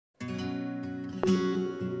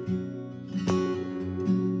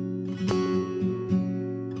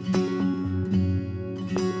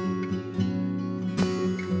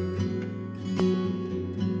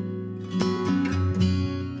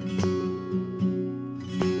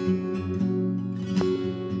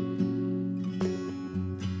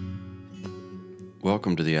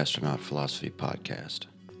Welcome to the Astronaut Philosophy Podcast.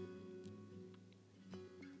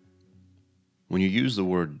 When you use the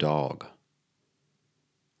word dog,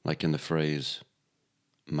 like in the phrase,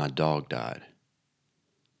 "my dog died,"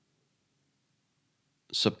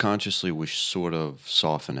 subconsciously we sort of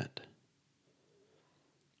soften it.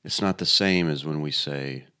 It's not the same as when we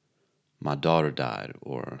say, "my daughter died,"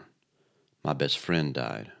 or "my best friend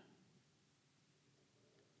died."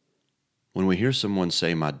 When we hear someone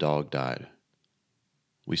say, "my dog died,"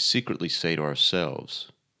 we secretly say to ourselves,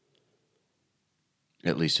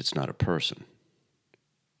 at least it's not a person.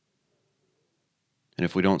 And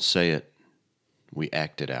if we don't say it, we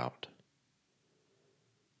act it out.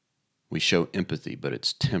 We show empathy, but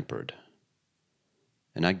it's tempered.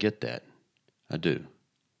 And I get that. I do.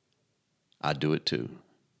 I do it too.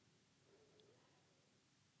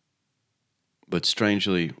 But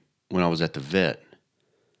strangely, when I was at the vet,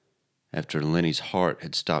 after Lenny's heart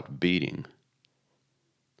had stopped beating,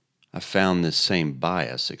 I found this same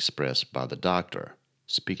bias expressed by the doctor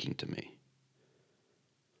speaking to me.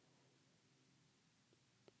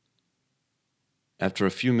 After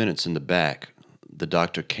a few minutes in the back, the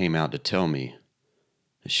doctor came out to tell me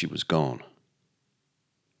that she was gone.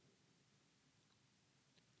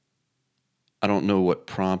 I don't know what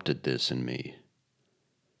prompted this in me.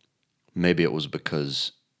 Maybe it was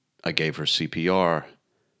because I gave her CPR,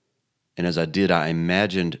 and as I did, I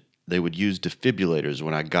imagined they would use defibrillators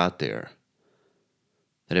when I got there.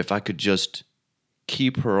 That if I could just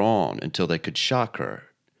keep her on until they could shock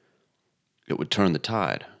her, it would turn the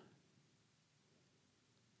tide.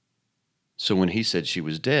 So when he said she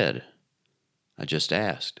was dead, I just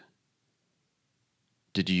asked,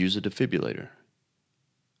 "Did you use a defibrillator?"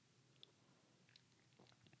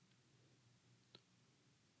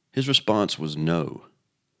 His response was no,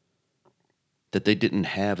 that they didn't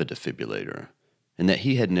have a defibrillator, and that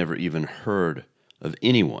he had never even heard of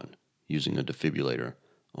anyone using a defibrillator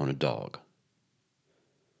on a dog.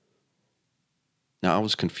 Now, I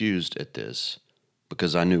was confused at this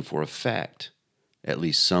because I knew for a fact at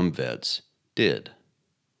least some vets did,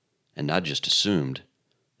 and I just assumed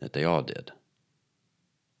that they all did.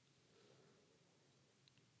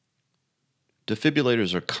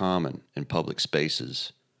 Defibrillators are common in public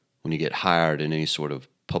spaces. When you get hired in any sort of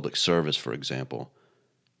public service, for example,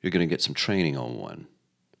 you're going to get some training on one.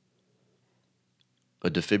 A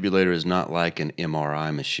defibrillator is not like an MRI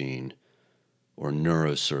machine or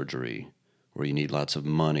neurosurgery where you need lots of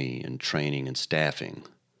money and training and staffing.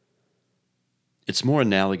 It's more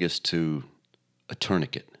analogous to a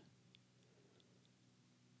tourniquet.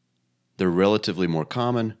 They're relatively more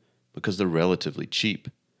common because they're relatively cheap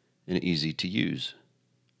and easy to use.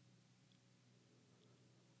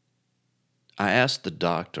 I asked the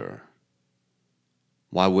doctor,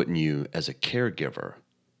 why wouldn't you, as a caregiver,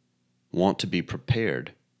 want to be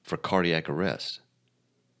prepared for cardiac arrest?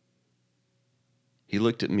 He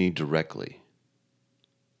looked at me directly.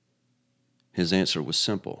 His answer was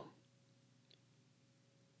simple.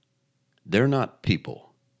 They're not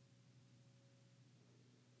people.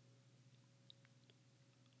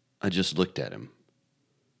 I just looked at him,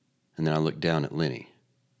 and then I looked down at Lenny.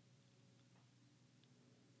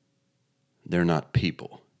 They're not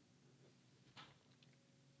people.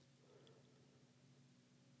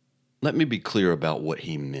 Let me be clear about what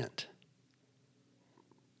he meant.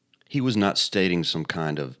 He was not stating some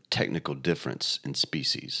kind of technical difference in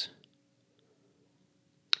species.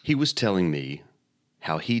 He was telling me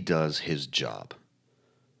how he does his job.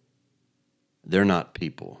 They're not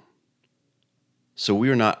people. So we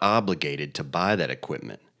are not obligated to buy that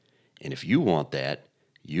equipment. And if you want that,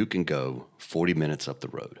 you can go 40 minutes up the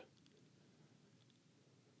road.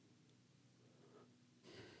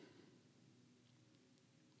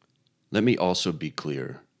 Let me also be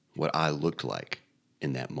clear what I looked like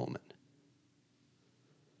in that moment.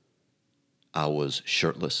 I was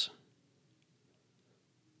shirtless.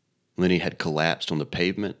 Lenny had collapsed on the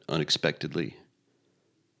pavement unexpectedly.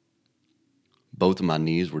 Both of my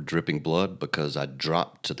knees were dripping blood because I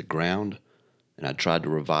dropped to the ground and I tried to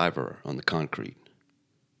revive her on the concrete.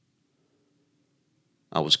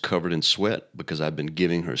 I was covered in sweat because I'd been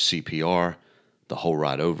giving her CPR the whole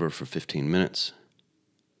ride over for 15 minutes.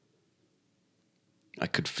 I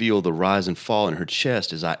could feel the rise and fall in her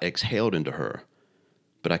chest as I exhaled into her,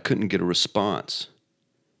 but I couldn't get a response.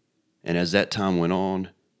 And as that time went on,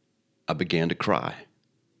 I began to cry.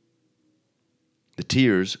 The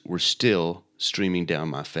tears were still streaming down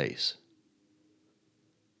my face.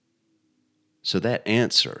 So that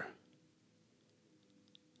answer,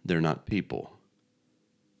 "they're not people,"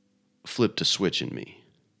 flipped a switch in me.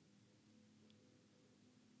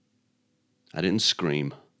 I didn't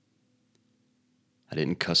scream. I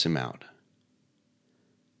didn't cuss him out,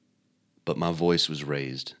 but my voice was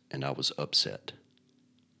raised and I was upset.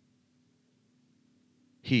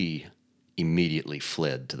 He immediately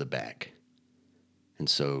fled to the back, and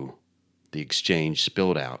so the exchange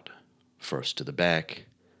spilled out, first to the back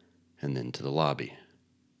and then to the lobby.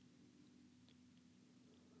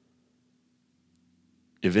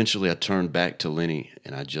 Eventually, I turned back to Lenny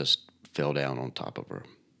and I just fell down on top of her.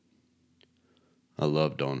 I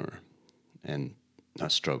loved on her, and I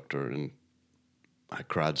stroked her, and I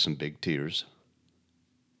cried some big tears.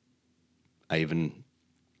 I even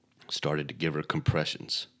started to give her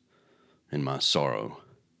compressions in my sorrow.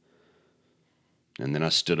 And then I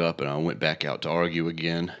stood up and I went back out to argue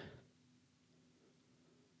again.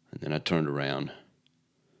 And then I turned around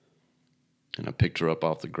and I picked her up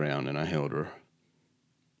off the ground and I held her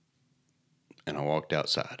and I walked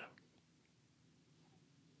outside.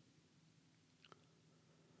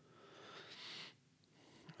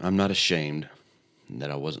 I'm not ashamed that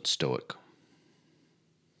I wasn't stoic.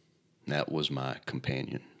 That was my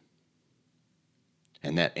companion.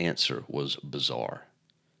 And that answer was bizarre.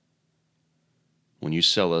 When you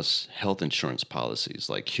sell us health insurance policies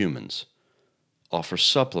like humans, offer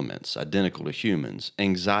supplements identical to humans,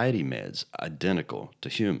 anxiety meds identical to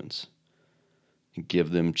humans, give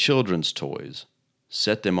them children's toys,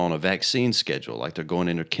 set them on a vaccine schedule like they're going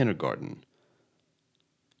into kindergarten.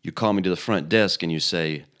 You call me to the front desk and you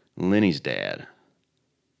say, Lenny's dad.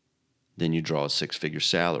 Then you draw a 6-figure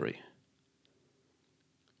salary.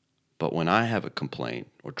 But when I have a complaint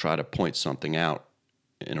or try to point something out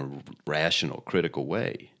in a rational, critical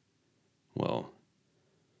way, well,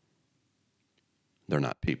 they're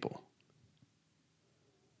not people.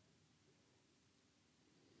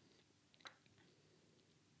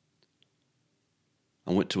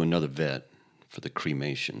 I went to another vet for the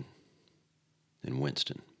cremation in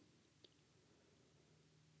Winston.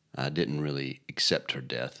 I didn't really accept her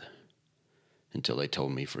death until they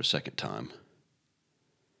told me for a second time.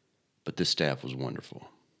 But this staff was wonderful,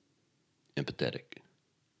 empathetic.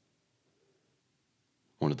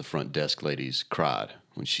 One of the front desk ladies cried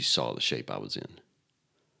when she saw the shape I was in.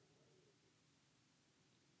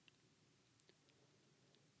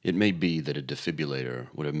 It may be that a defibrillator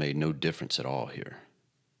would have made no difference at all here.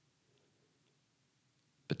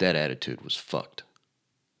 But that attitude was fucked.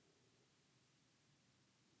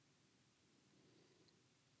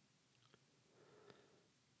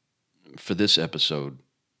 For this episode,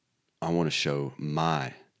 I want to show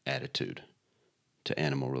my attitude to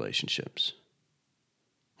animal relationships,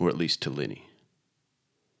 or at least to Lenny.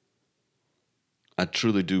 I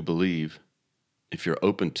truly do believe, if you're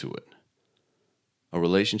open to it, a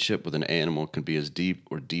relationship with an animal can be as deep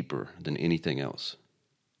or deeper than anything else.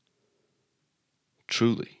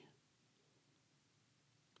 Truly.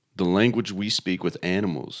 The language we speak with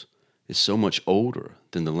animals is so much older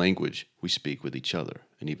than the language we speak with each other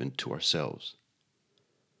and even to ourselves.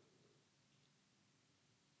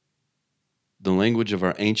 The language of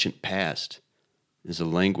our ancient past is a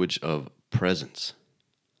language of presence,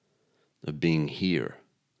 of being here,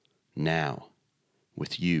 now,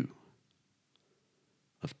 with you,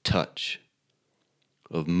 of touch,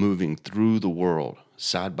 of moving through the world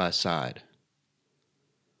side by side.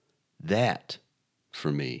 That,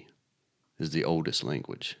 for me, is the oldest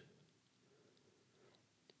language.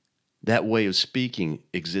 That way of speaking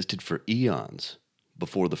existed for eons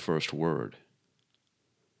before the first word.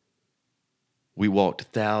 We walked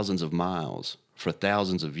thousands of miles for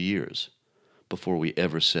thousands of years before we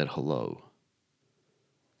ever said hello.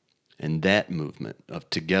 And that movement of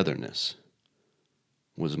togetherness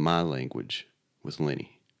was my language with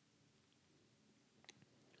Lenny.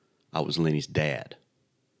 I was Lenny's dad.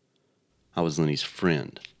 I was Lenny's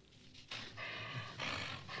friend.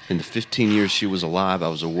 In the 15 years she was alive, I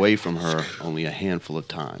was away from her only a handful of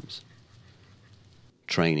times.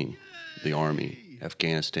 Training, the Army,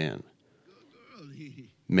 Afghanistan,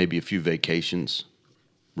 maybe a few vacations,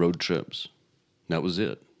 road trips. That was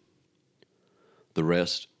it. The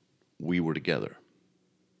rest, we were together.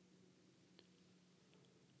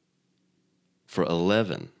 For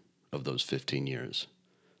 11 of those 15 years,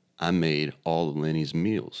 I made all of Lenny's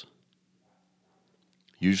meals.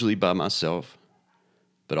 Usually by myself,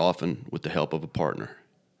 but often with the help of a partner.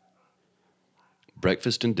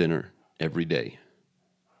 Breakfast and dinner every day.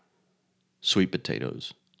 Sweet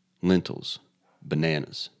potatoes, lentils,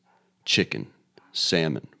 bananas, chicken,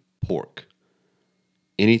 salmon, pork.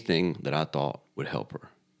 Anything that I thought would help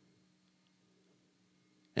her.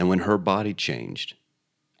 And when her body changed,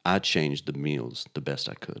 I changed the meals the best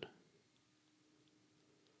I could.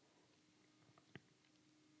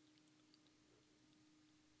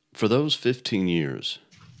 For those 15 years,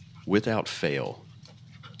 without fail,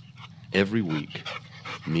 every week,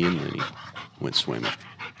 me and Lenny went swimming.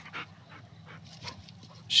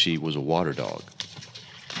 She was a water dog.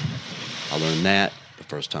 I learned that the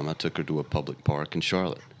first time I took her to a public park in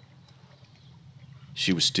Charlotte.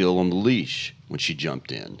 She was still on the leash when she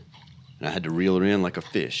jumped in, and I had to reel her in like a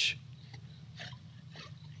fish.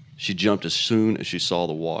 She jumped as soon as she saw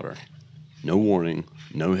the water. No warning,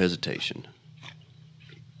 no hesitation.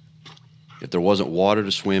 If there wasn't water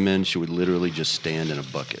to swim in, she would literally just stand in a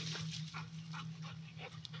bucket.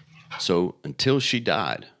 So until she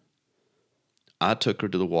died, I took her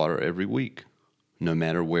to the water every week, no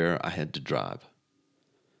matter where I had to drive.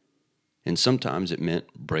 And sometimes it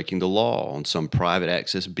meant breaking the law on some private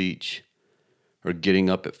access beach, or getting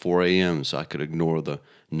up at 4 a.m. so I could ignore the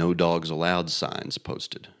 "No dogs allowed" signs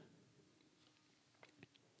posted.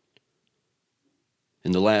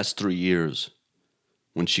 In the last 3 years,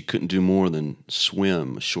 when she couldn't do more than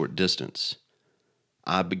swim a short distance,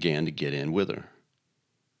 I began to get in with her.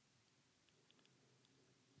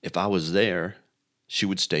 If I was there, she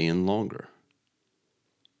would stay in longer.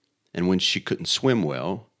 And when she couldn't swim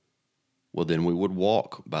well, then we would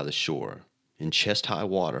walk by the shore in chest-high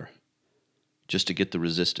water just to get the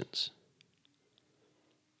resistance.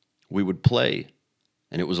 We would play,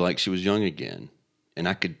 and it was like she was young again, and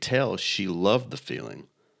I could tell she loved the feeling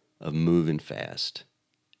of moving fast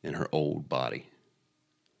in her old body.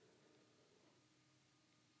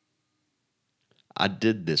 I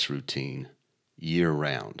did this routine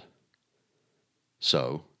year-round.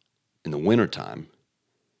 So, in the wintertime,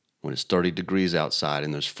 when it's 30 degrees outside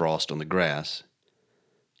and there's frost on the grass,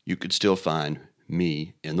 you could still find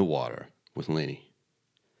me in the water with Lenny.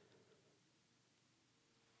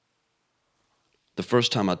 The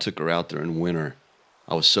first time I took her out there in winter,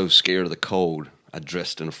 I was so scared of the cold, I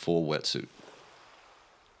dressed in a full wetsuit.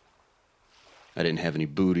 I didn't have any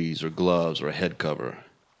booties or gloves or a head cover.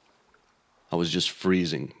 I was just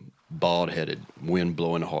freezing, bald-headed, wind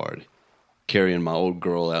blowing hard, carrying my old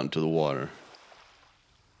girl out into the water.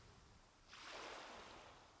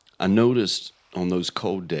 I noticed on those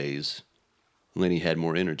cold days, Lenny had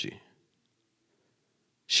more energy.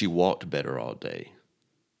 She walked better all day.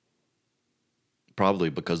 Probably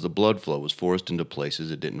because the blood flow was forced into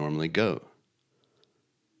places it didn't normally go.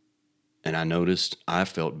 And I noticed I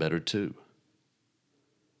felt better too.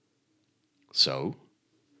 So,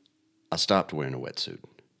 I stopped wearing a wetsuit.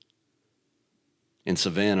 In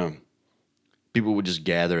Savannah, people would just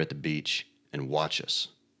gather at the beach and watch us,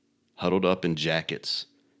 huddled up in jackets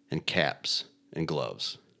and caps and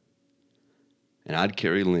gloves. And I'd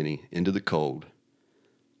carry Lenny into the cold,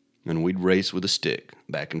 and we'd race with a stick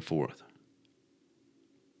back and forth.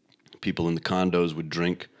 People in the condos would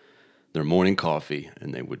drink their morning coffee,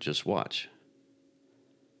 and they would just watch.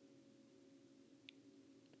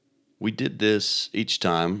 We did this each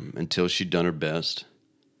time until she'd done her best,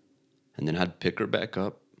 and then I'd pick her back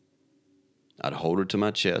up, I'd hold her to my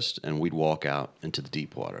chest, and we'd walk out into the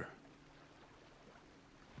deep water.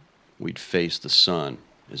 We'd face the sun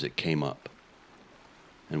as it came up,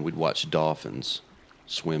 and we'd watch dolphins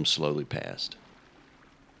swim slowly past.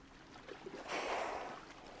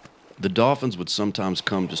 The dolphins would sometimes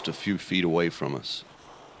come just a few feet away from us.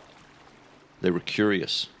 They were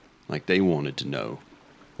curious, like they wanted to know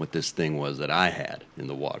what this thing was that I had in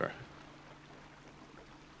the water.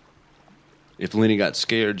 If Lenny got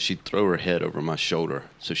scared, she'd throw her head over my shoulder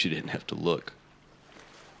so she didn't have to look.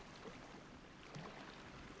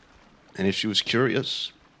 And if she was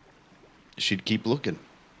curious, she'd keep looking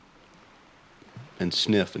and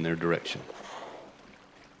sniff in their direction.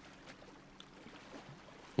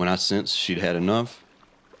 When I sensed she'd had enough,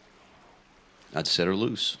 I'd set her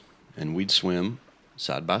loose, and we'd swim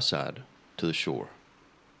side by side to the shore.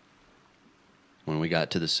 When we got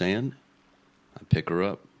to the sand, I'd pick her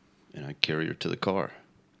up, and I'd carry her to the car.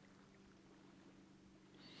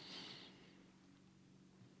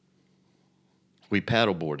 We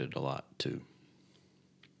paddleboarded a lot, too.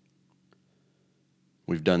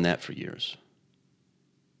 We've done that for years.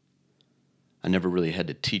 I never really had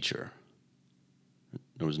to teach her.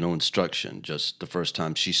 There was no instruction, just the first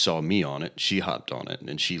time she saw me on it, she hopped on it,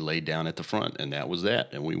 and she laid down at the front, and that was that,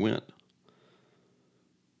 and we went.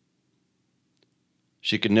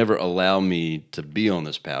 She could never allow me to be on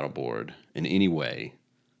this paddleboard in any way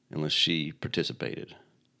unless she participated.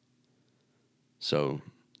 So,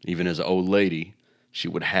 even as an old lady, she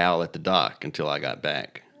would howl at the dock until I got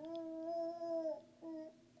back.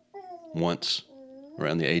 Once,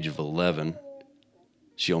 around the age of 11,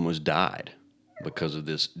 she almost died because of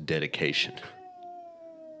this dedication.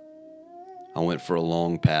 I went for a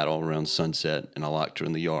long paddle around sunset, and I locked her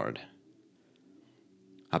in the yard.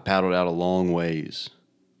 I paddled out a long ways,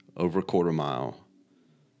 over a quarter mile,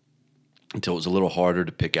 until it was a little harder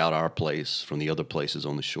to pick out our place from the other places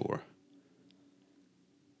on the shore.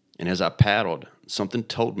 And as I paddled, something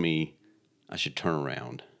told me I should turn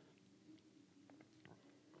around.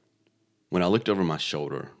 When I looked over my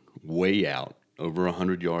shoulder, way out, over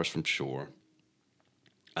 100 yards from shore,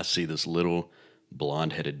 I see this little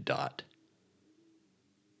blonde-headed dot.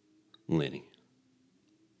 Lenny.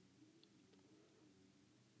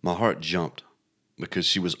 My heart jumped because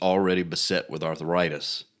she was already beset with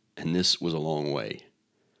arthritis, and this was a long way.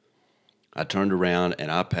 I turned around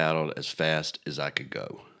and I paddled as fast as I could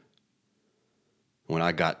go. When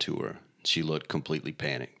I got to her, she looked completely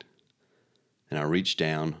panicked, and I reached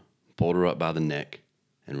down, pulled her up by the neck,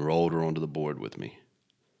 and rolled her onto the board with me.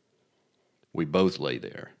 We both lay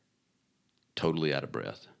there, totally out of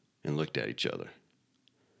breath, and looked at each other.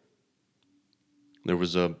 There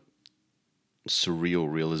was a surreal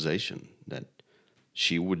realization that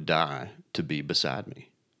she would die to be beside me,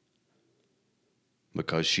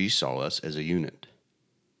 because she saw us as a unit,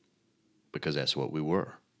 because that's what we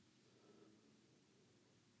were.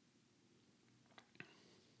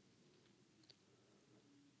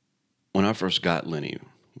 When I first got Lenny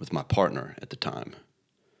with my partner at the time,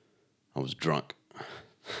 I was drunk.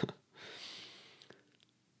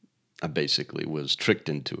 I basically was tricked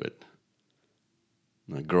into it.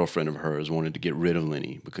 A girlfriend of hers wanted to get rid of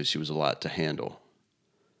Lenny because she was a lot to handle.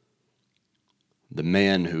 The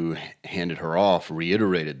man who handed her off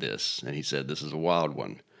reiterated this, and he said, "This is a wild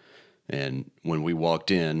one." And when we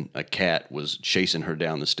walked in, a cat was chasing her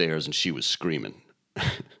down the stairs, and she was screaming.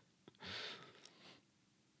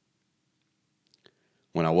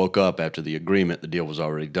 When I woke up after the agreement, the deal was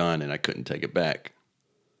already done, and I couldn't take it back.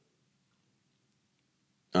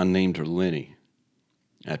 I named her Lenny,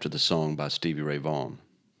 after the song by Stevie Ray Vaughan.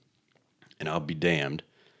 And I'll be damned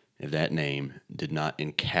if that name did not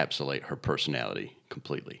encapsulate her personality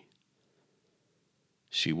completely.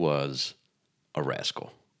 She was a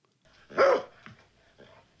rascal.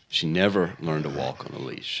 She never learned to walk on a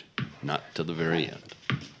leash, not till the very end.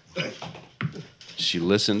 She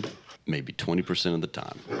listened maybe 20% of the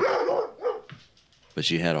time, but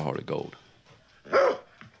she had a heart of gold.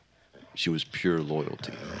 She was pure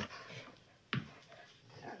loyalty.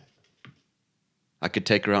 I could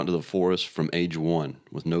take her out into the forest from age 1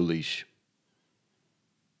 with no leash.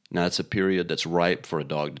 Now, it's a period that's ripe for a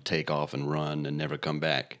dog to take off and run and never come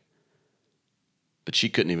back. But she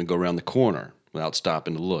couldn't even go around the corner without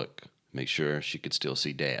stopping to look, make sure she could still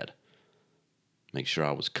see Dad, make sure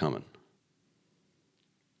I was coming.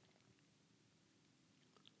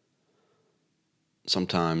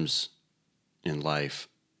 Sometimes in life,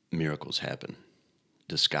 miracles happen,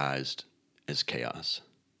 disguised as chaos.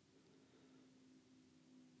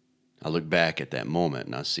 I look back at that moment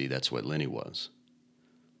and I see that's what Lenny was,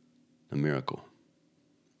 a miracle.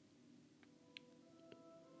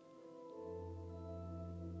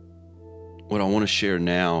 What I want to share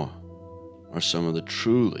now are some of the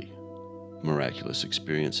truly miraculous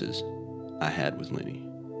experiences I had with Lenny.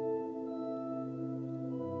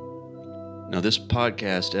 Now, this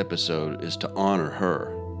podcast episode is to honor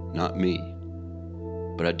her, not me.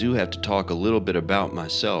 But I do have to talk a little bit about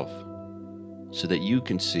myself so that you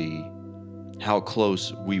can see how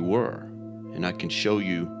close we were, and I can show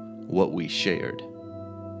you what we shared.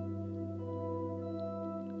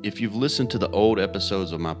 If you've listened to the old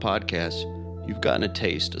episodes of my podcast, you've gotten a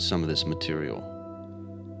taste of some of this material.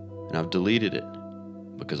 And I've deleted it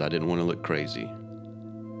because I didn't want to look crazy.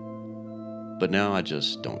 But now I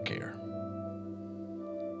just don't care.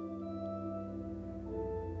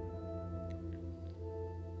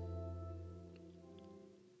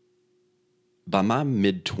 By my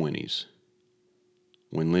mid-20s,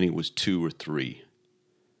 when Lenny was 2 or 3,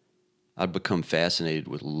 I'd become fascinated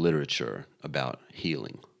with literature about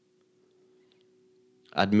healing.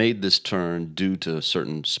 I'd made this turn due to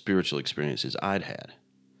certain spiritual experiences I'd had.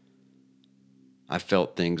 I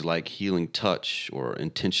felt things like healing touch or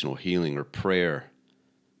intentional healing or prayer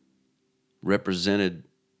represented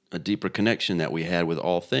a deeper connection that we had with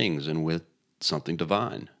all things and with something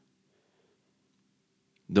divine.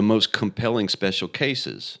 The most compelling special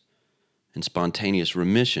cases and spontaneous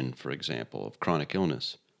remission, for example, of chronic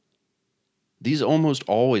illness, these almost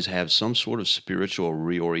always have some sort of spiritual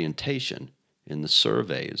reorientation in the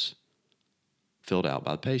surveys filled out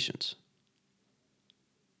by the patients.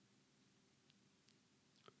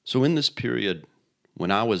 So in this period,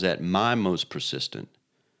 when I was at my most persistent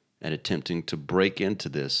at attempting to break into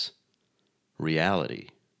this reality,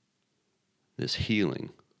 this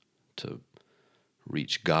healing, to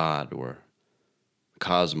reach God or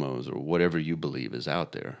cosmos or whatever you believe is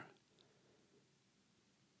out there.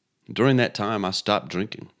 During that time, I stopped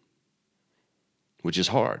drinking, which is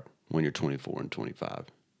hard when you're 24 and 25.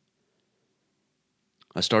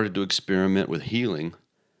 I started to experiment with healing,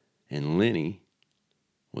 and Lenny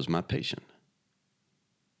was my patient.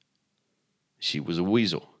 She was a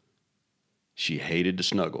weasel. She hated to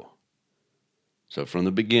snuggle. So from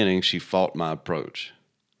the beginning, she fought my approach.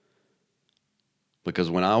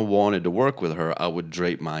 Because when I wanted to work with her, I would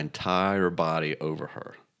drape my entire body over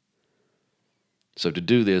her. So to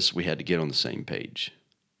do this, we had to get on the same page,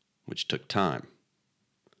 which took time.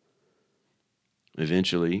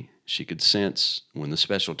 Eventually, she could sense when the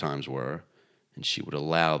special times were, and she would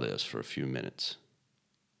allow this for a few minutes.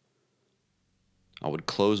 I would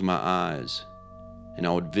close my eyes, and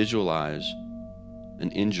I would visualize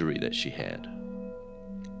an injury that she had.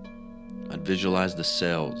 I'd visualize the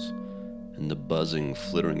cells and the buzzing,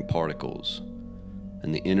 flittering particles,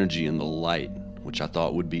 and the energy and the light, which I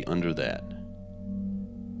thought would be under that.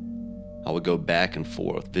 I would go back and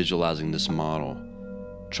forth, visualizing this model,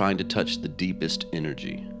 trying to touch the deepest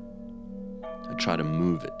energy. I'd try to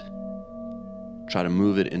move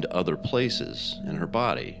it into other places in her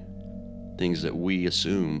body, things that we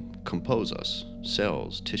assume compose us,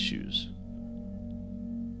 cells, tissues.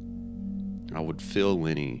 I would fill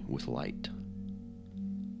Lenny with light.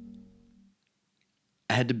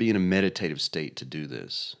 I had to be in a meditative state to do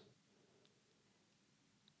this.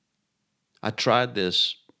 I tried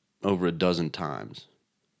this over a dozen times.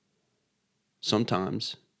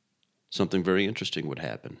 Sometimes something very interesting would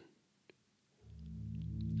happen.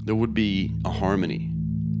 There would be a harmony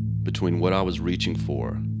between what I was reaching for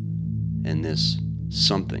and this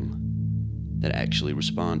something that actually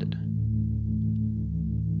responded.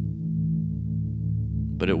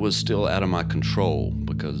 But it was still out of my control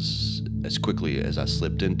because as quickly as I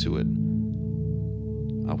slipped into it,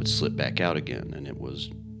 I would slip back out again and it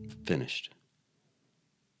was finished.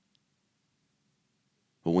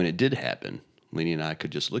 But when it did happen, Lenny and I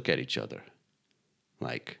could just look at each other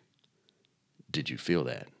like, did you feel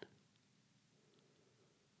that?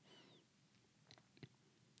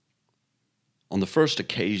 On the first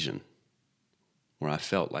occasion where I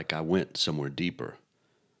felt like I went somewhere deeper,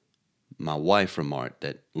 my wife remarked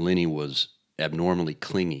that Lenny was abnormally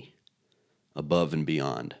clingy, above and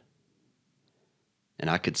beyond. And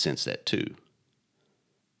I could sense that too.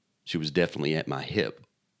 She was definitely at my hip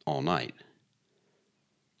all night.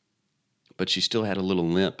 But she still had a little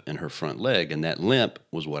limp in her front leg, and that limp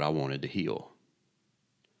was what I wanted to heal.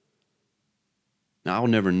 Now, I'll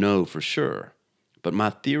never know for sure, but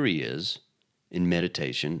my theory is, in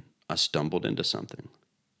meditation, I stumbled into something.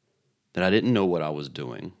 That I didn't know what I was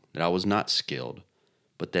doing, that I was not skilled,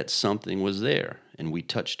 but that something was there, and we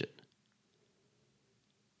touched it.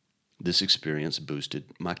 This experience boosted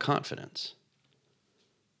my confidence.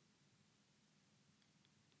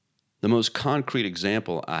 The most concrete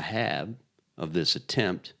example I have of this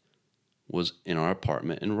attempt was in our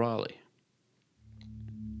apartment in Raleigh.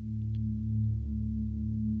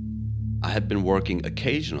 I had been working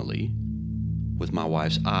occasionally with my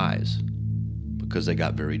wife's eyes because they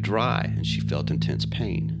got very dry and she felt intense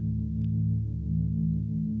pain.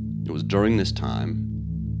 It was during this time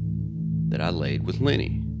that I laid with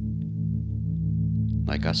Lenny,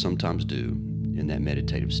 like I sometimes do in that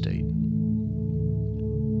meditative state.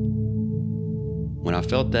 When I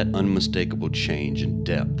felt that unmistakable change in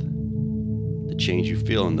depth, the change you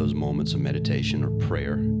feel in those moments of meditation or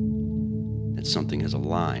prayer, that something has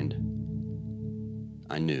aligned,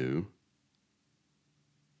 I knew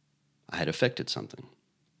I had affected something.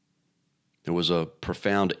 There was a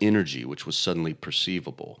profound energy which was suddenly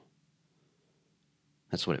perceivable.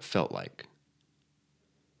 That's what it felt like.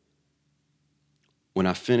 When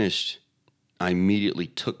I finished, I immediately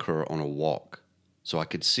took her on a walk so I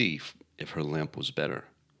could see if her limp was better.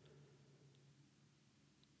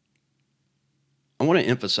 I want to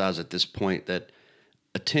emphasize at this point that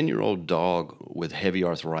a 10-year-old dog with heavy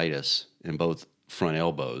arthritis in both front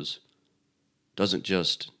elbows doesn't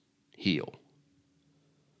just heal.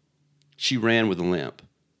 She ran with a limp,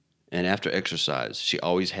 and after exercise, she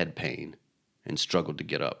always had pain and struggled to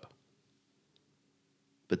get up.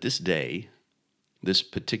 But this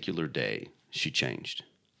particular day, she changed.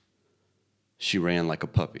 She ran like a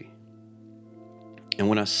puppy. And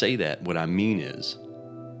when I say that, what I mean is,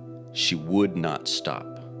 she would not stop.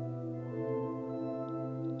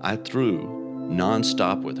 I threw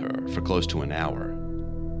non-stop with her for close to an hour.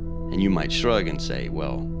 And you might shrug and say,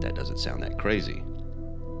 well, that doesn't sound that crazy.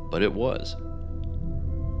 But it was.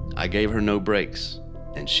 I gave her no breaks,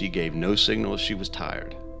 and she gave no signal she was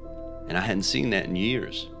tired. And I hadn't seen that in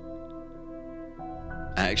years.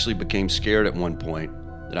 I actually became scared at one point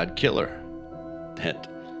that I'd kill her, that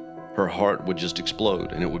her heart would just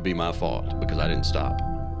explode and it would be my fault because I didn't stop.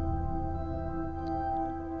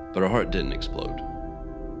 But her heart didn't explode,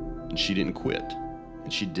 and she didn't quit,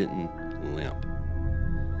 and she didn't limp.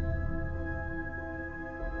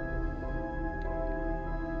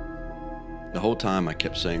 The whole time I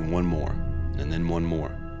kept saying one more, and then one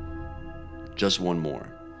more. Just one more.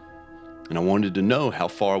 And I wanted to know how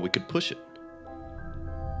far we could push it.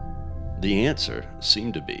 The answer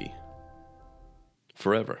seemed to be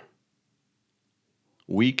forever.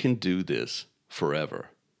 We can do this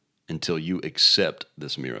forever until you accept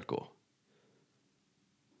this miracle.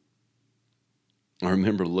 I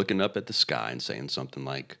remember looking up at the sky and saying something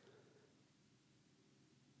like,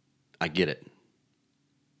 I get it.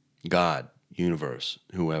 God, universe,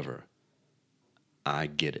 whoever, I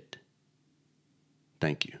get it.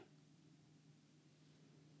 Thank you.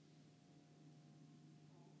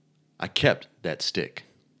 I kept that stick.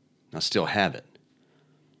 I still have it.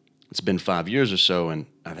 It's been 5 years or so, and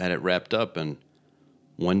I've had it wrapped up, and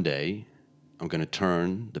one day I'm going to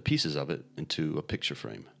turn the pieces of it into a picture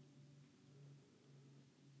frame.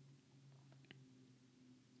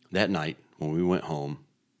 That night, when we went home,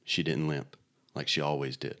 she didn't limp like she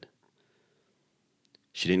always did.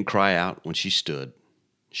 She didn't cry out when she stood.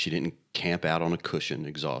 She didn't camp out on a cushion,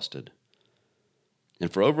 exhausted.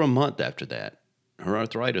 And for over a month after that, her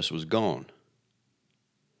arthritis was gone.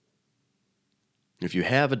 If you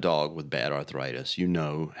have a dog with bad arthritis, you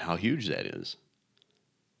know how huge that is.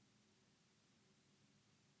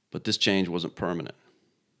 But this change wasn't permanent.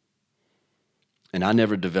 And I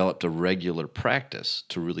never developed a regular practice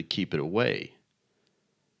to really keep it away.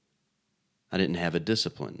 I didn't have a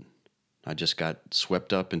discipline. I just got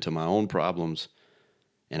swept up into my own problems,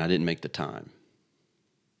 and I didn't make the time.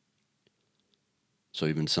 So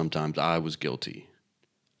even sometimes I was guilty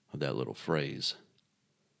of that little phrase,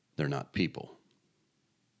 they're not people.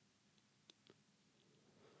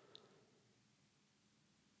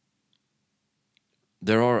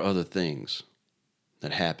 There are other things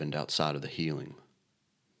that happened outside of the healing.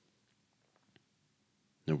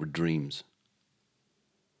 There were dreams.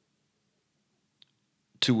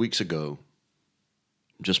 2 weeks ago,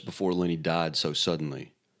 just before Lenny died so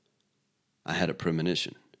suddenly, I had a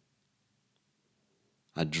premonition.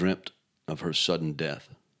 I dreamt of her sudden death.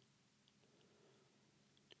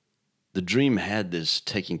 The dream had this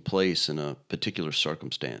taking place in a particular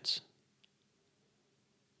circumstance.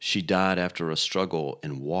 She died after a struggle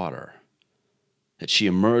in water, that she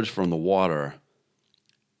emerged from the water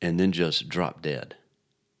and then just dropped dead.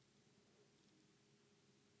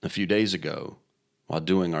 A few days ago, while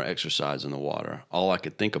doing our exercise in the water, all I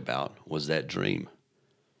could think about was that dream.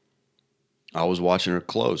 I was watching her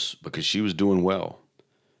close because she was doing well.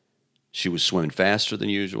 She was swimming faster than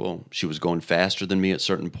usual. She was going faster than me at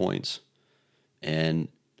certain points. And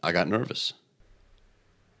I got nervous.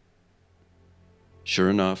 Sure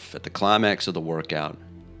enough, at the climax of the workout,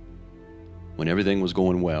 when everything was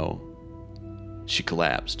going well, she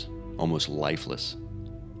collapsed, almost lifeless.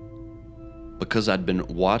 Because I'd been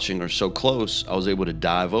watching her so close, I was able to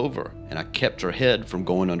dive over, and I kept her head from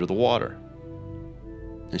going under the water.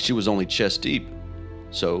 And she was only chest deep,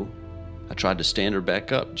 so I tried to stand her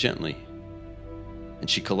back up gently. And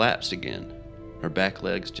she collapsed again. Her back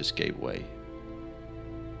legs just gave way.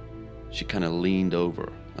 She kind of leaned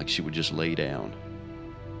over like she would just lay down.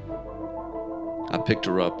 I picked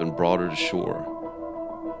her up and brought her to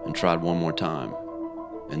shore and tried one more time.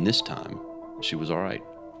 And this time, she was all right.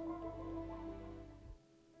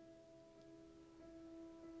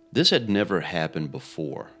 This had never happened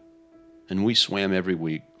before, and we swam every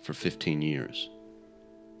week for 15 years.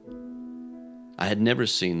 I had never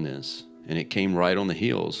seen this, and it came right on the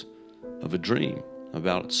heels of a dream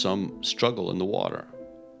about some struggle in the water,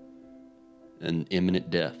 an imminent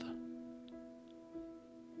death.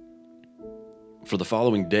 For the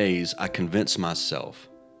following days, I convinced myself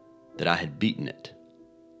that I had beaten it,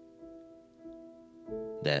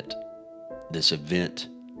 that this event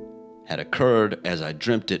had occurred as I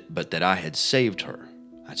dreamt it, but that I had saved her.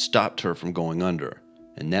 I stopped her from going under,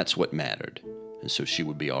 and that's what mattered, and so she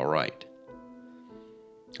would be all right.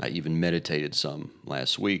 I even meditated some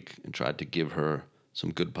last week and tried to give her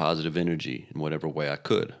some good positive energy in whatever way I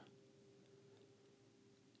could.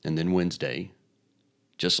 And then Wednesday,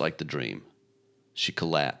 just like the dream, she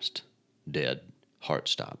collapsed, dead, heart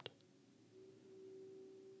stopped.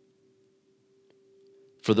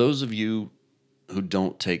 For those of you who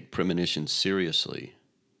don't take premonitions seriously,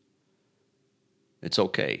 it's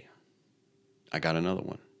okay. I got another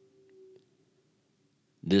one.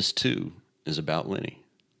 This too is about Lenny.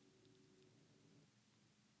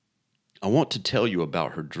 I want to tell you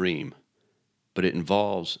about her dream, but it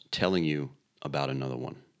involves telling you about another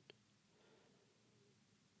one.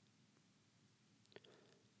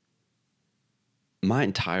 My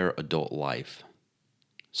entire adult life,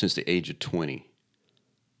 since the age of 20,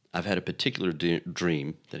 I've had a particular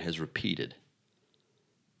dream that has repeated.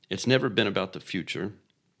 It's never been about the future,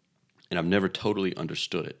 and I've never totally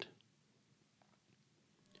understood it.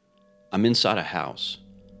 I'm inside a house,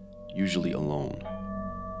 usually alone.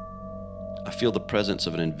 I feel the presence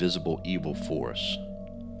of an invisible evil force.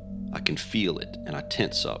 I can feel it, and I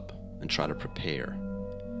tense up and try to prepare.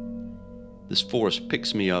 This force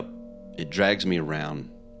picks me up, it drags me around.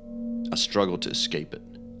 I struggle to escape it.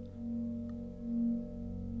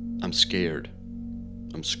 I'm scared.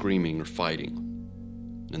 I'm screaming or fighting,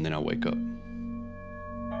 and then I wake up.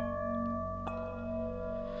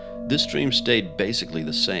 This dream stayed basically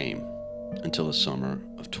the same until the summer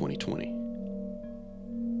of 2020.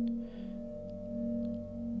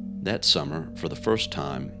 That summer, for the first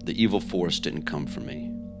time, the evil force didn't come for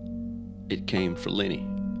me. It came for Lenny.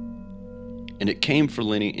 And it came for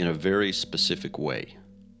Lenny in a very specific way.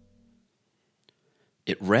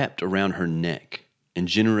 It wrapped around her neck and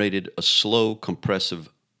generated a slow, compressive,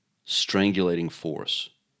 strangulating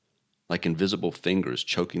force, like invisible fingers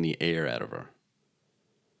choking the air out of her.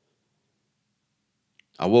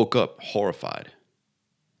 I woke up horrified.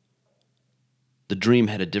 The dream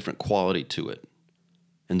had a different quality to it,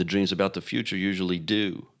 and the dreams about the future usually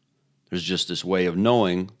do. There's just this way of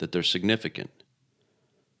knowing that they're significant.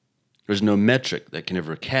 There's no metric that can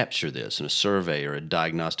ever capture this in a survey or a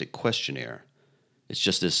diagnostic questionnaire. It's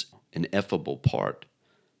just this ineffable part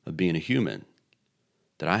of being a human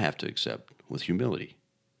that I have to accept with humility.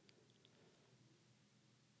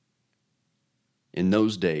 In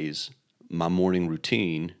those days, my morning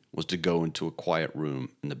routine was to go into a quiet room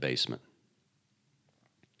in the basement.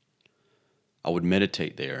 I would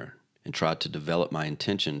meditate there and try to develop my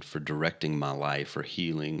intention for directing my life or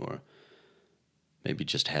healing or maybe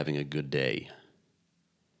just having a good day.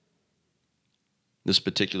 This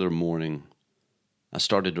particular morning, I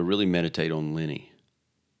started to really meditate on Lenny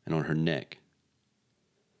and on her neck.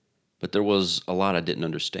 But there was a lot I didn't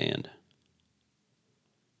understand.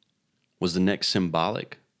 Was the neck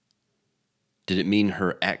symbolic? Did it mean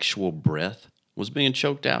her actual breath was being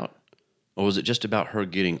choked out? Or was it just about her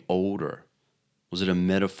getting older? Was it a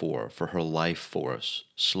metaphor for her life force,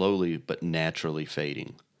 slowly but naturally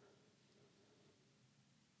fading?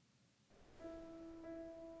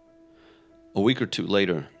 A week or two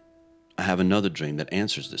later, I have another dream that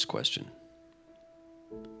answers this question.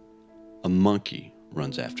 A monkey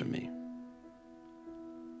runs after me.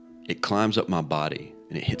 It climbs up my body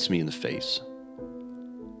and it hits me in the face.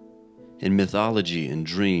 In mythology and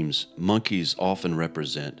dreams, monkeys often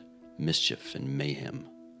represent mischief and mayhem.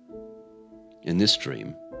 In this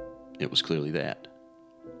dream, it was clearly that.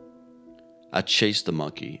 I chase the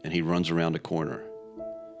monkey and he runs around a corner.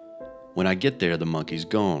 When I get there, the monkey's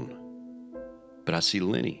gone. But I see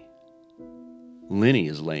Lenny. Lenny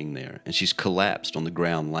is laying there and she's collapsed on the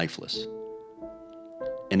ground lifeless.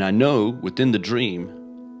 And I know within the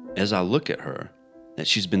dream, as I look at her, that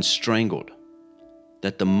she's been strangled.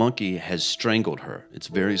 That the monkey has strangled her. It's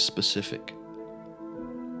very specific.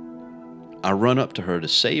 I run up to her to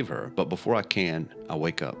save her, but before I can, I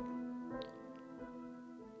wake up.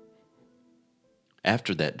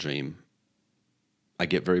 After that dream, I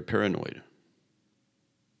get very paranoid.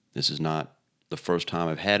 This is not the first time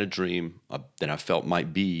I've had a dream that I felt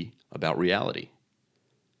might be about reality.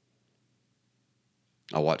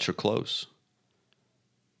 I watch her close.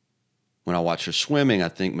 When I watch her swimming, I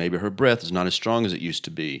think maybe her breath is not as strong as it used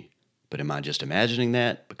to be. But am I just imagining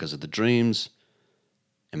that because of the dreams?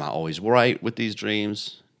 Am I always right with these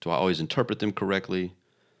dreams? Do I always interpret them correctly?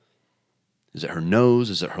 Is it her nose?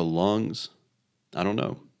 Is it her lungs? I don't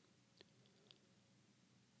know.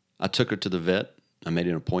 I took her to the vet. I made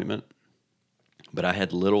an appointment. But I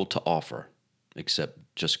had little to offer except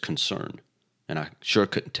just concern. And I sure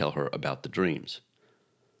couldn't tell her about the dreams.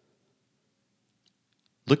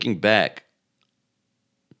 Looking back,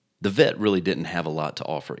 the vet really didn't have a lot to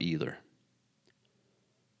offer either.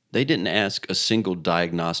 They didn't ask a single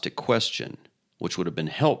diagnostic question, which would have been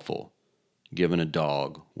helpful given a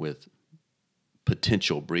dog with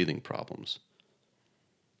potential breathing problems.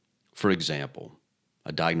 For example,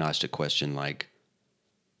 a diagnostic question like,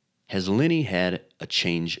 has Lenny had a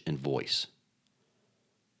change in voice?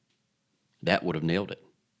 That would have nailed it,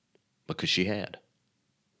 because she had.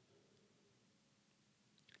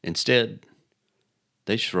 Instead,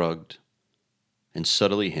 they shrugged and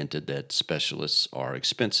subtly hinted that specialists are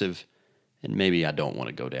expensive and maybe I don't want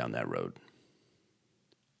to go down that road.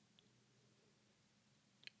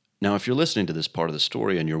 Now, if you're listening to this part of the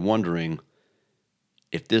story and you're wondering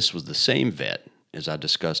if this was the same vet as I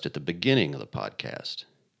discussed at the beginning of the podcast,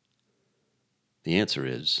 the answer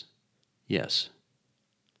is yes.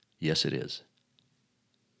 Yes, it is.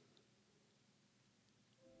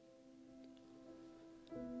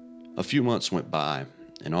 A few months went by,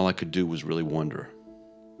 and all I could do was really wonder.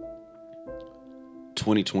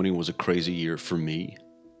 2020 was a crazy year for me.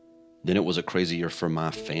 Then it was a crazy year for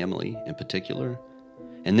my family in particular.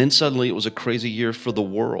 And then suddenly it was a crazy year for the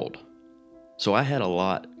world. So I had a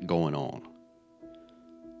lot going on.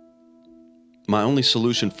 My only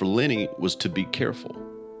solution for Lenny was to be careful.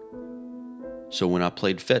 So when I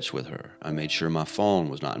played fetch with her, I made sure my phone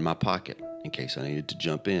was not in my pocket in case I needed to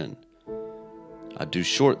jump in. I'd do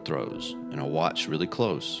short throws and I watched really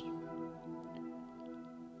close.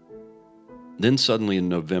 Then suddenly in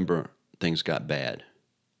November, things got bad.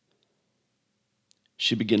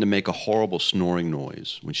 She began to make a horrible snoring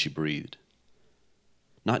noise when she breathed.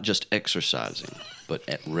 Not just exercising, but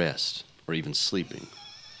at rest or even sleeping.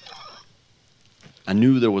 I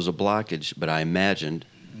knew there was a blockage, but I imagined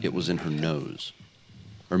it was in her nose.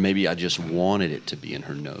 Or maybe I just wanted it to be in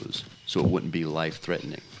her nose so it wouldn't be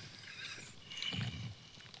life-threatening.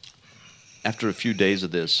 After a few days of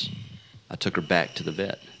this, I took her back to the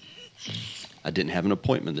vet. I didn't have an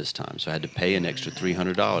appointment this time, so I had to pay an extra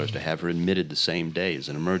 $300 to have her admitted the same day as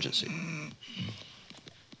an emergency.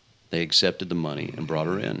 They accepted the money and brought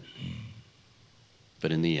her in.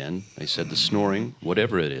 But in the end, they said the snoring,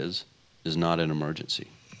 whatever it is not an emergency.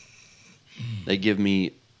 They give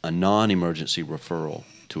me a non-emergency referral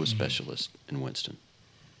to a specialist in Winston.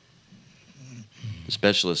 The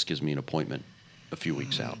specialist gives me an appointment a few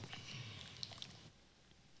weeks out.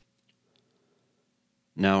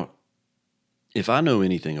 Now, if I know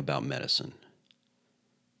anything about medicine,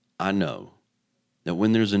 I know that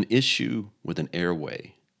when there's an issue with an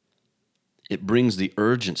airway, it brings the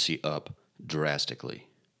urgency up drastically.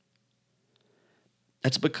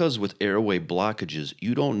 That's because with airway blockages,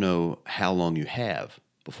 you don't know how long you have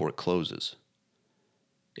before it closes.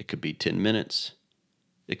 It could be 10 minutes.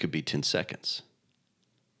 It could be 10 seconds.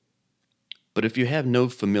 But if you have no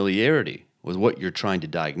familiarity with what you're trying to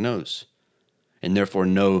diagnose, and therefore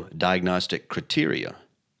no diagnostic criteria,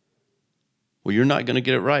 well, you're not going to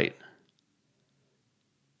get it right.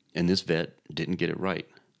 And this vet didn't get it right.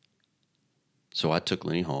 So I took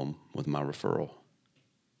Lenny home with my referral.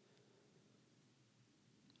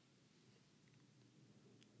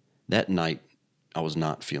 That night, I was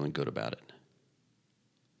not feeling good about it.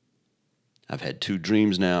 I've had 2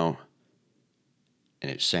 dreams now, and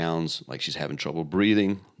it sounds like she's having trouble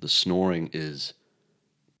breathing. The snoring is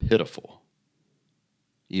pitiful,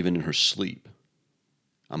 even in her sleep.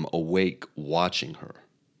 I'm awake watching her.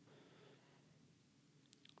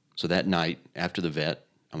 So that night, after the vet,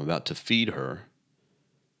 I'm about to feed her.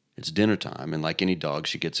 It's dinner time, and like any dog,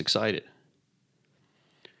 she gets excited.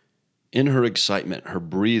 In her excitement, her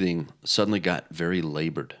breathing suddenly got very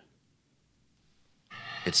labored.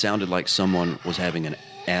 It sounded like someone was having an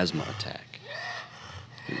asthma attack.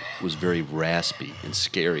 It was very raspy and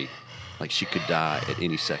scary, like she could die at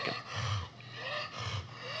any second.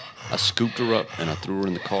 I scooped her up and I threw her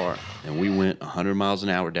in the car, and we went 100 miles an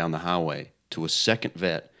hour down the highway to a second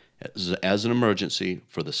vet as an emergency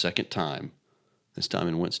for the second time, this time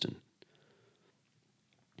in Winston.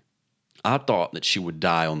 I thought that she would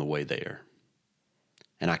die on the way there,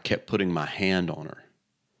 and I kept putting my hand on her.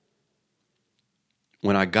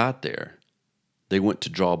 When I got there, they went to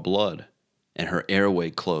draw blood, and her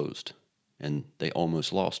airway closed, and they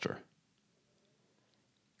almost lost her.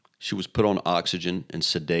 She was put on oxygen and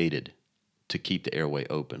sedated to keep the airway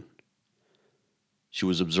open. She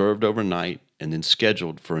was observed overnight and then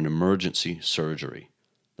scheduled for an emergency surgery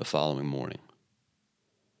the following morning.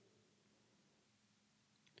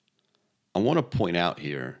 I want to point out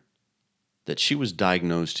here that she was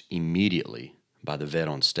diagnosed immediately by the vet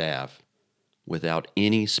on staff without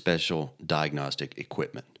any special diagnostic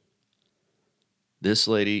equipment. This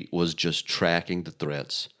lady was just tracking the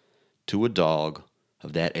threats to a dog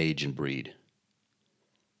of that age and breed.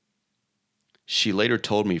 She later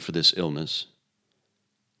told me for this illness,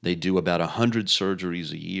 they do about 100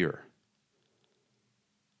 surgeries a year.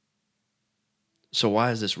 So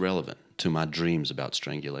why is this relevant to my dreams about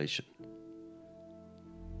strangulation?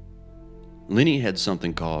 Lenny had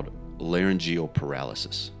something called laryngeal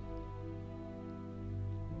paralysis.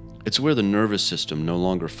 It's where the nervous system no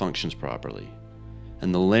longer functions properly,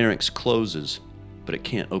 and the larynx closes, but it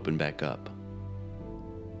can't open back up.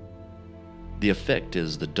 The effect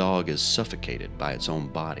is the dog is suffocated by its own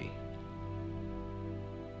body.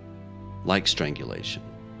 Like strangulation,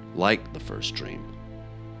 like the first dream,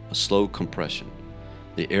 a slow compression.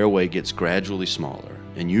 The airway gets gradually smaller,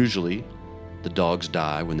 and usually the dogs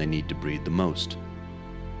die when they need to breathe the most,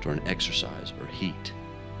 during exercise or heat.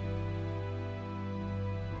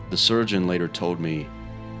 The surgeon later told me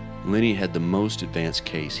Lenny had the most advanced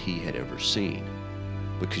case he had ever seen,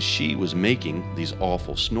 because she was making these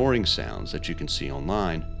awful snoring sounds that you can see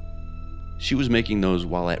online. She was making those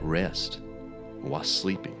while at rest, while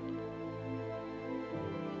sleeping.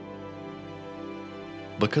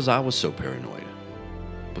 Because I was so paranoid,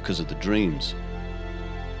 because of the dreams,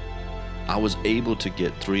 I was able to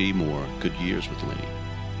get 3 more good years with Lenny.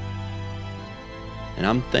 And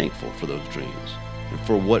I'm thankful for those dreams and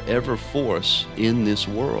for whatever force in this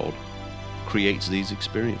world creates these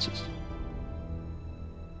experiences.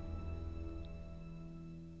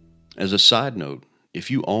 As a side note, if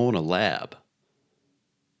you own a lab,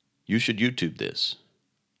 you should YouTube this.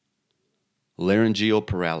 Laryngeal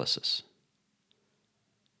paralysis.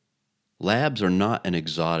 Labs are not an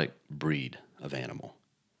exotic breed of animal,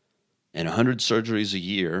 and 100 surgeries a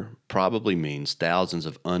year probably means thousands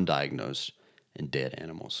of undiagnosed and dead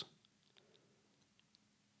animals.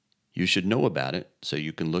 You should know about it so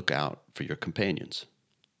you can look out for your companions.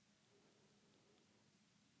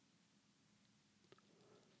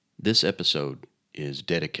 This episode is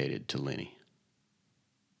dedicated to Lenny.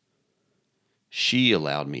 She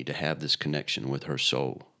allowed me to have this connection with her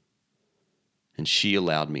soul. And she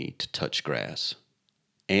allowed me to touch grass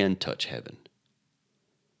and touch heaven.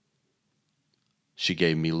 She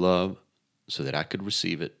gave me love so that I could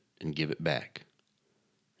receive it and give it back.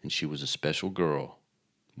 And she was a special girl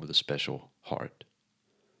with a special heart.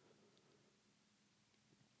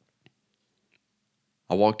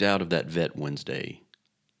 I walked out of that vet Wednesday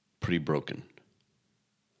pretty broken.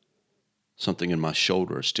 Something in my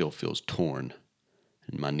shoulder still feels torn,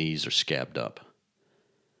 and my knees are scabbed up.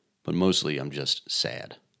 But mostly I'm just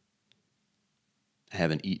sad. I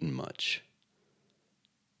haven't eaten much.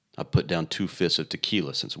 I put down 2 fists of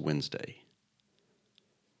tequila since Wednesday.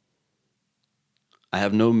 I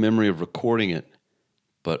have no memory of recording it,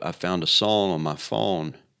 but I found a song on my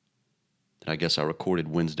phone that I guess I recorded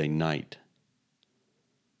Wednesday night.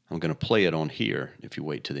 I'm going to play it on here if you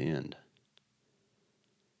wait to the end.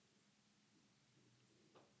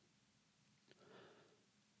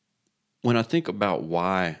 When I think about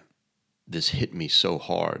why this hit me so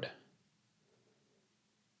hard,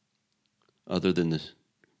 other than the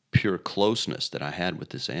pure closeness that I had with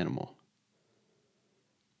this animal,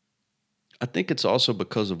 I think it's also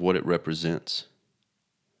because of what it represents.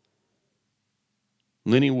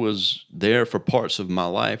 Lenny was there for parts of my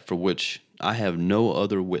life for which I have no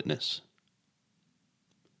other witness.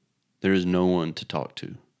 There is no one to talk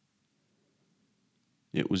to.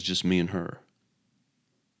 It was just me and her.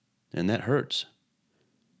 And that hurts.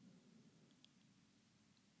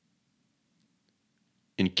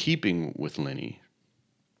 In keeping with Lenny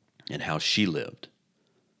and how she lived,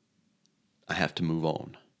 I have to move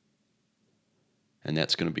on. And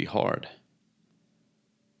that's going to be hard.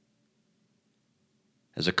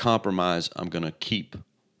 As a compromise, I'm going to keep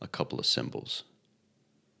a couple of symbols.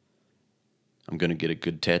 I'm going to get a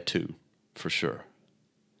good tattoo, for sure.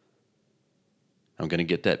 I'm going to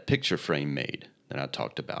get that picture frame made that I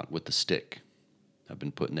talked about with the stick. I've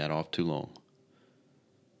been putting that off too long.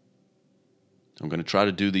 I'm going to try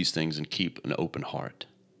to do these things and keep an open heart.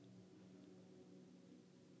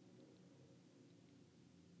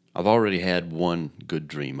 I've already had one good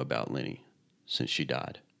dream about Lenny since she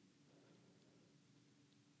died.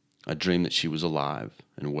 I dreamed that she was alive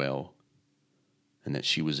and well, and that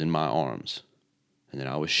she was in my arms, and that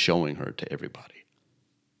I was showing her to everybody.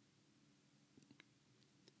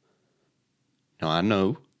 Now I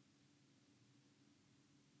know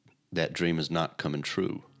that dream is not coming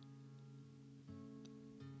true,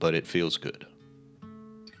 but it feels good.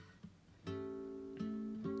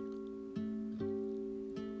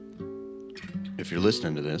 If you're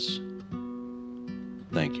listening to this,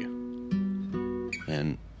 thank you.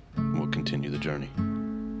 And we'll continue the journey.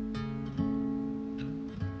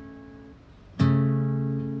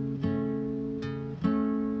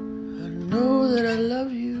 I know that I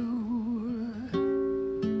love you,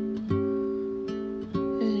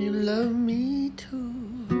 and you love me too,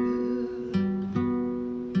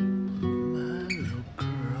 my little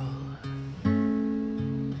girl.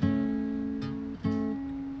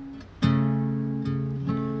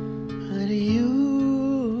 And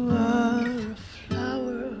you are a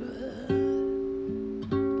flower,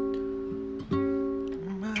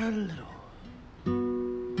 my little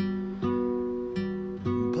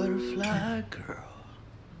fly girl.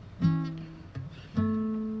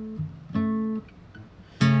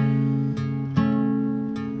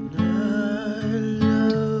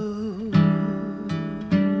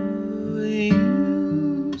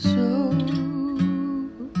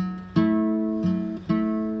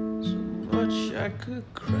 I could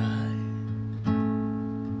cry.